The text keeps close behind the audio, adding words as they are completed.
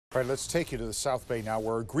All right, let's take you to the South Bay now,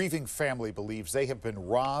 where a grieving family believes they have been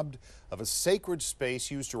robbed of a sacred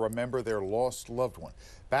space used to remember their lost loved one.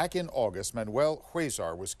 Back in August, Manuel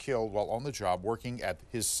Huizar was killed while on the job working at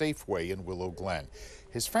his Safeway in Willow Glen.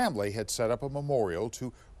 His family had set up a memorial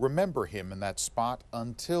to remember him in that spot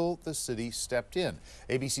until the city stepped in.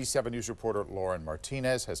 ABC 7 News reporter Lauren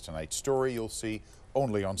Martinez has tonight's story you'll see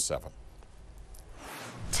only on 7.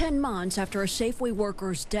 10 months after a Safeway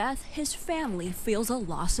worker's death, his family feels a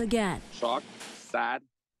loss again. Shocked, sad.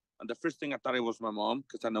 And the first thing I thought it was my mom,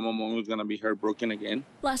 because I know my mom was going to be heartbroken again.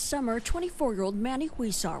 Last summer, 24-year-old Manny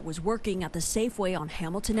Huizar was working at the Safeway on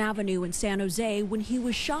Hamilton Avenue in San Jose when he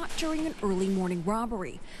was shot during an early morning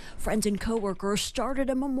robbery. Friends and coworkers started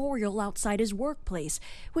a memorial outside his workplace,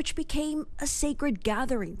 which became a sacred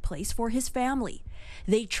gathering place for his family.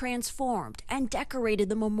 They transformed and decorated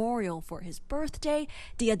the memorial for his birthday,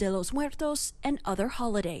 Dia de los Muertos, and other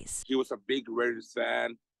holidays. He was a big Raiders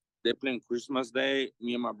fan. They played Christmas Day.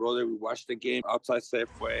 Me and my brother, we watched the game outside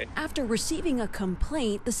Safeway. After receiving a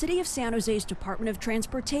complaint, the City of San Jose's Department of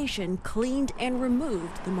Transportation cleaned and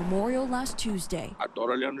removed the memorial last Tuesday. I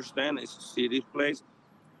totally understand. It's a city place.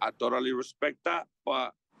 I totally respect that.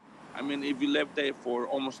 But, I mean, if you live there for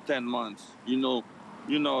almost 10 months, you know,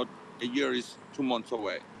 a year is 2 months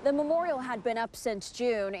away. The memorial had been up since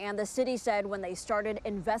June, and the city said when they started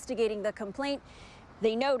investigating the complaint,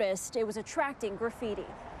 they noticed it was attracting graffiti.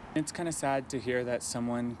 It's kind of sad to hear that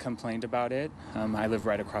someone complained about it. I live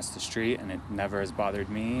right across the street, and it never has bothered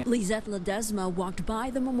me. Lizette Ledesma walked by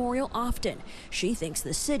the memorial often. She thinks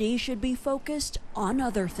the city should be focused on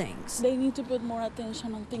other things. They need to put more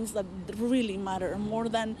attention on things that really matter, more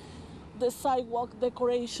than the sidewalk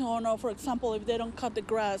decoration, or, for example, if they don't cut the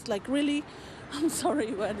grass. Like, really, I'm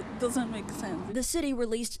sorry, but it doesn't make sense. The city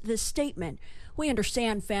released this statement. We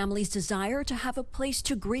understand families' desire to have a place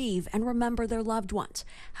to grieve and remember their loved ones.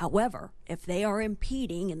 However, if they are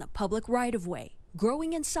impeding in the public right-of-way,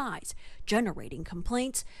 growing in size, generating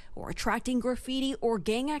complaints, or attracting graffiti or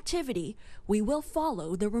gang activity, we will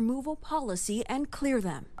follow the removal policy and clear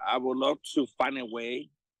them. I would love to find a way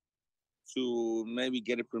to maybe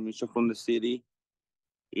get a permission from the city,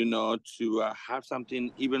 to have something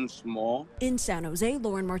even small. In San Jose,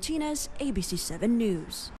 Lauren Martinez, ABC 7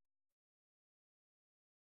 News.